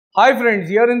Hi friends,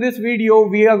 here in this video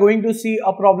we are going to see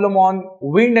a problem on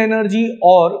wind energy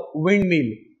or windmill.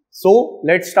 So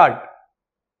let's start.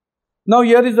 Now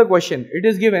here is the question. It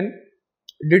is given,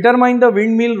 determine the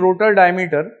windmill rotor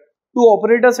diameter to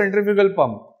operate a centrifugal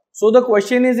pump. So the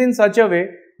question is in such a way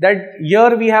that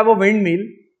here we have a windmill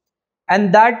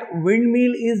and that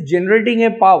windmill is generating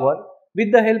a power.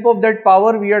 With the help of that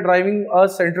power we are driving a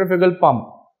centrifugal pump.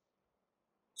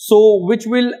 So which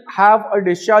will have a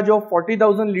discharge of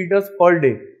 40,000 liters per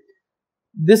day.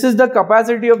 This is the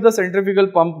capacity of the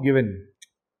centrifugal pump given.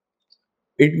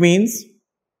 It means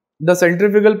the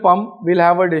centrifugal pump will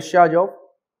have a discharge of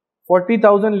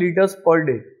 40,000 liters per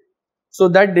day. So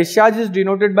that discharge is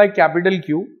denoted by capital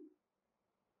Q,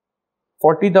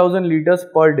 40,000 liters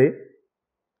per day.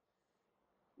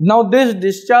 Now this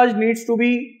discharge needs to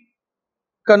be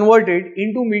converted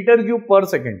into meter cube per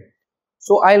second.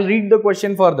 So I'll read the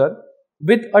question further.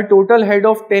 With a total head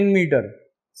of 10 meter.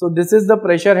 So this is the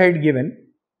pressure head given,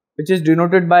 which is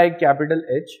denoted by capital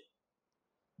H.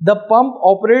 The pump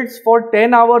operates for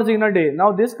 10 hours in a day.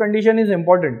 Now this condition is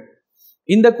important.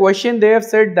 In the question they have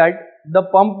said that the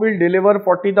pump will deliver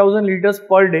 40,000 liters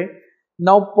per day.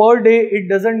 Now per day it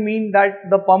doesn't mean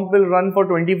that the pump will run for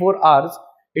 24 hours.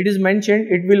 It is mentioned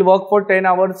it will work for 10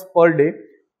 hours per day.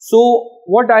 So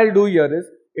what I'll do here is,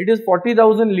 it is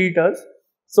 40,000 liters.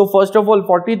 So first of all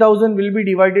 40,000 will be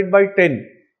divided by 10.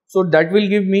 So that will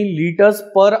give me liters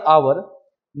per hour.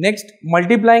 Next,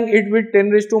 multiplying it with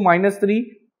 10 raised to minus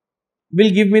 3 will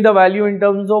give me the value in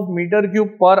terms of meter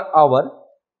cube per hour.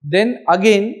 Then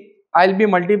again I'll be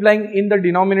multiplying in the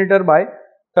denominator by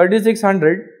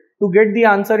 3600 to get the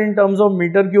answer in terms of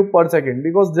meter cube per second,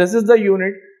 because this is the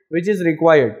unit which is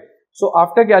required. So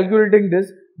after calculating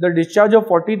this, the discharge of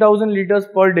 40,000 liters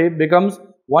per day becomes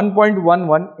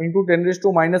 1.11 into 10 raised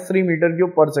to minus 3 meter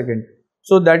cube per second.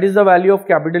 So that is the value of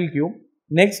capital Q.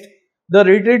 Next, the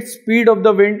rated speed of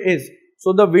the wind is,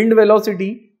 so the wind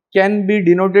velocity can be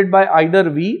denoted by either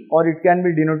V or it can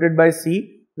be denoted by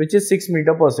C, which is 6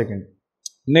 meter per second.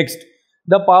 Next,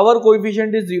 the power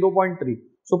coefficient is 0.3.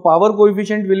 So power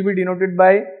coefficient will be denoted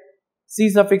by C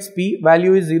suffix P,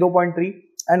 value is 0.3.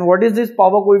 And what is this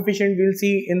power coefficient we'll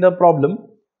see in the problem.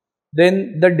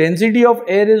 Then the density of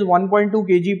air is 1.2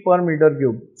 kg per meter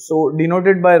cube. So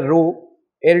denoted by rho,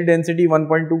 air density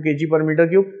 1.2 kg per meter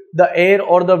cube, the air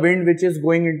or the wind which is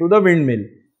going into the windmill.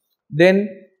 Then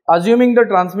assuming the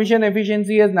transmission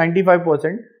efficiency as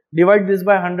 95%, divide this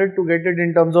by 100 to get it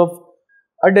in terms of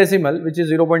a decimal, which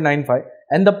is 0.95,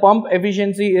 and the pump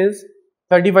efficiency is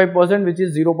 35%, which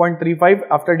is 0.35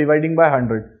 after dividing by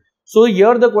 100. So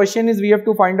here the question is, we have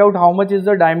to find out how much is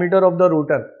the diameter of the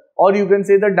rotor, or you can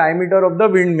say the diameter of the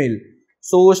windmill.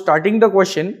 So starting the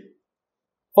question,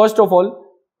 first of all,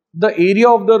 the area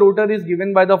of the rotor is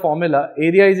given by the formula,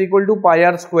 area is equal to pi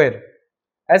r square.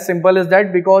 As simple as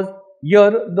that, because here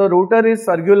the rotor is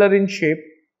circular in shape.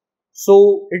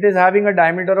 So it is having a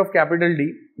diameter of capital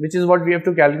D, which is what we have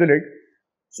to calculate.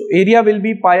 So area will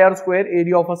be pi r square,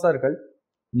 area of a circle.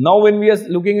 Now when we are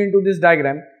looking into this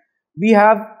diagram, we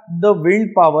have the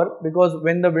wind power, because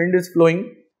when the wind is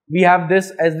flowing, we have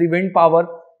this as the wind power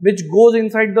which goes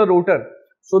inside the rotor.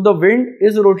 So the wind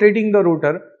is rotating the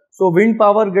rotor. So wind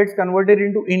power gets converted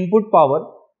into input power.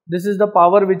 This is the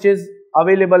power which is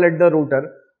available at the rotor.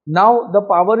 Now the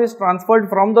power is transferred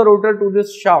from the rotor to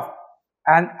this shaft,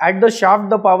 and at the shaft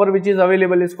the power which is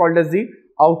available is called as the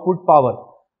output power.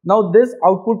 Now this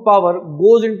output power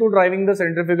goes into driving the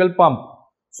centrifugal pump.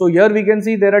 So here we can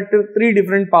see there are three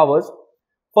different powers.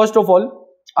 First of all,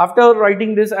 after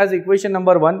writing this as equation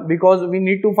number 1, because we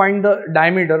need to find the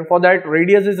diameter, for that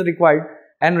radius is required,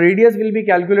 and radius will be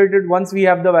calculated once we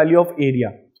have the value of area.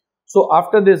 So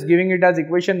after this, giving it as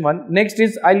equation 1, next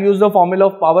is I'll use the formula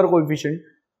of power coefficient.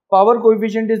 Power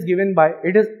coefficient is given by,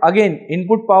 it is again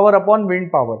input power upon wind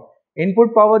power.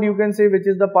 Input power you can say which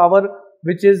is the power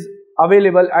which is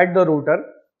available at the rotor,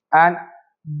 and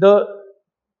the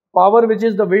power which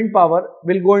is the wind power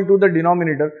will go into the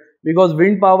denominator, because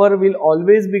wind power will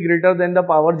always be greater than the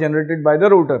power generated by the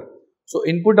rotor. So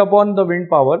input upon the wind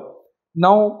power.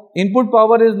 Now input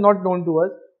power is not known to us,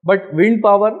 but wind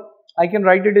power I can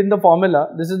write it in the formula.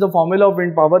 This is the formula of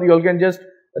wind power. You all can just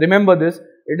remember this.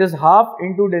 It is half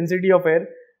into density of air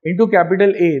into capital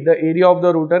A, the area of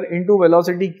the rotor, into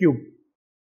velocity cube.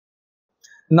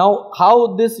 Now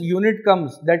how this unit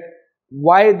comes, that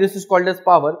why this is called as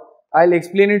power, I'll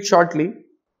explain it shortly.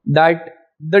 That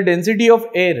the density of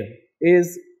air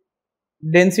is,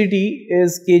 density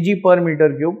is kg per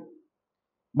meter cube,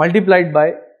 multiplied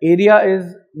by area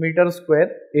is meter square,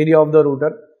 area of the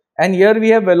rotor, and here we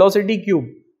have velocity cube.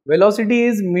 Velocity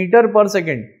is meter per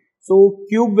second. So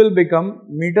cube will become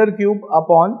meter cube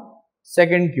upon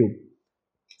second cube.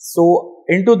 So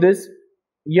into this,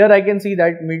 here I can see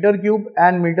that meter cube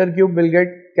and meter cube will get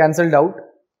cancelled out.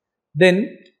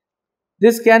 Then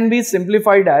this can be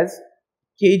simplified as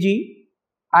kg.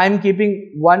 I am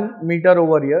keeping 1 meter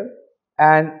over here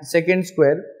and second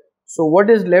square. So what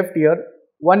is left here?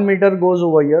 1 meter goes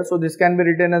over here. So this can be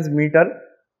written as meter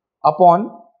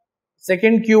upon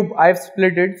second cube. I have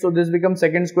split it. So this becomes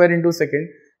second square into second.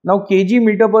 Now kg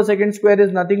meter per second square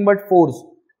is nothing but force,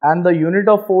 and the unit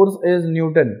of force is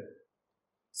Newton.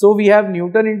 So we have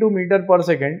Newton into meter per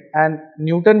second, and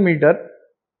Newton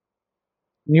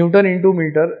into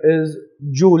meter is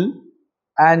joule,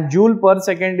 and joule per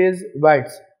second is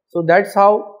watts. So that's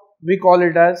how we call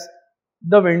it as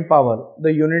the wind power.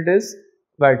 The unit is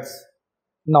watts.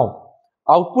 Now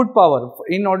output power.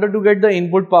 In order to get the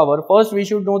input power, first we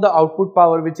should know the output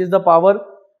power, which is the power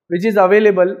which is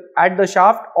available at the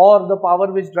shaft or the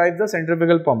power which drives the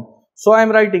centrifugal pump. So I am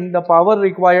writing the power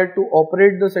required to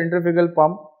operate the centrifugal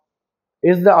pump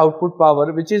is the output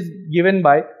power, which is given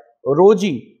by rho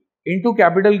g into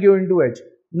capital Q into H.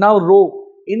 Now rho,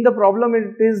 in the problem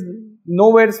it is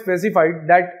nowhere specified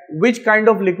that which kind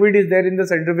of liquid is there in the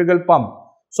centrifugal pump.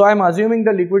 So I am assuming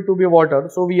the liquid to be water.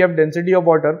 So we have density of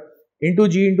water into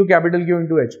G into capital Q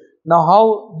into H. Now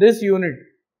how this unit,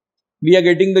 we are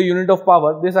getting the unit of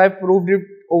power. This I have proved it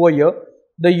over here.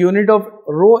 The unit of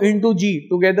rho into G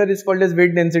together is called as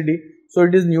weight density. So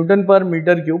it is Newton per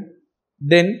meter cube.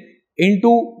 Then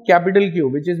into capital Q,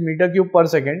 which is meter cube per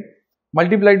second,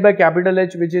 multiplied by capital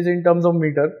H, which is in terms of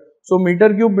meter. So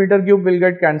meter cube will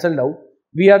get cancelled out.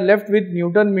 We are left with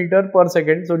Newton meter per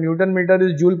second. So Newton meter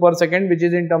is joule per second, which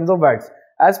is in terms of watts,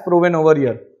 as proven over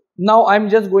here. Now I am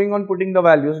just going on putting the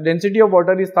values. Density of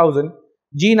water is 1000,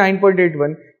 G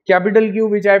 9.81, capital Q,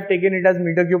 which I have taken it as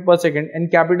meter cube per second,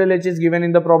 and capital H is given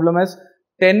in the problem as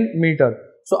 10 meter.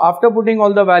 So after putting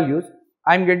all the values,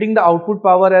 I am getting the output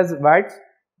power as watts.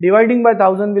 Dividing by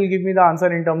 1000 will give me the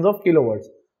answer in terms of kilowatts.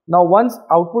 Now once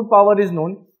output power is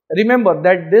known, remember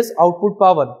that this output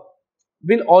power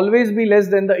will always be less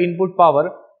than the input power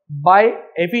by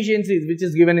efficiencies which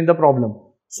is given in the problem.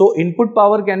 So input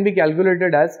power can be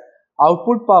calculated as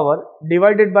output power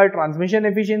divided by transmission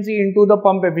efficiency into the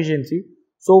pump efficiency.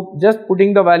 So just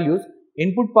putting the values,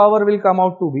 input power will come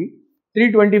out to be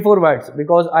 324 watts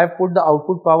because I have put the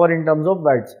output power in terms of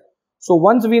watts. So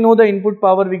once we know the input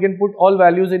power, we can put all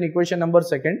values in equation number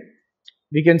second.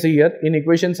 We can see here in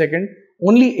equation second,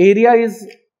 only area is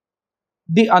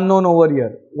the unknown over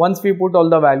here. Once we put all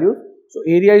the values, so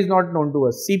area is not known to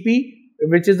us. Cp,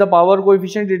 which is the power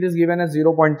coefficient, it is given as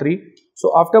 0.3.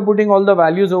 So after putting all the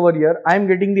values over here, I am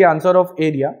getting the answer of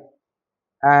area,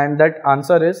 and that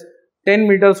answer is 10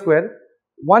 meter square.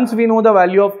 Once we know the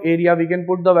value of area, we can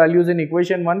put the values in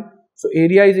equation 1. So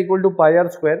area is equal to pi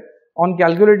r square. On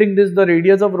calculating this, the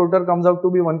radius of rotor comes out to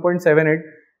be 1.78.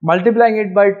 Multiplying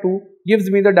it by 2 gives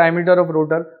me the diameter of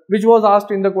rotor, which was asked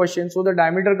in the question. So the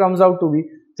diameter comes out to be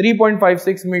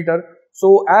 3.56 meter.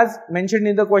 So as mentioned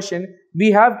in the question,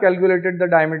 we have calculated the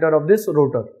diameter of this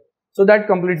rotor. So that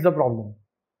completes the problem.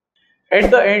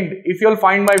 At the end, if you will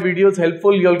find my videos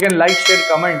helpful, you can like, share,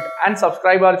 comment and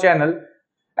subscribe our channel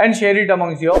and share it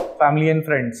amongst your family and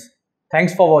friends.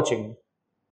 Thanks for watching.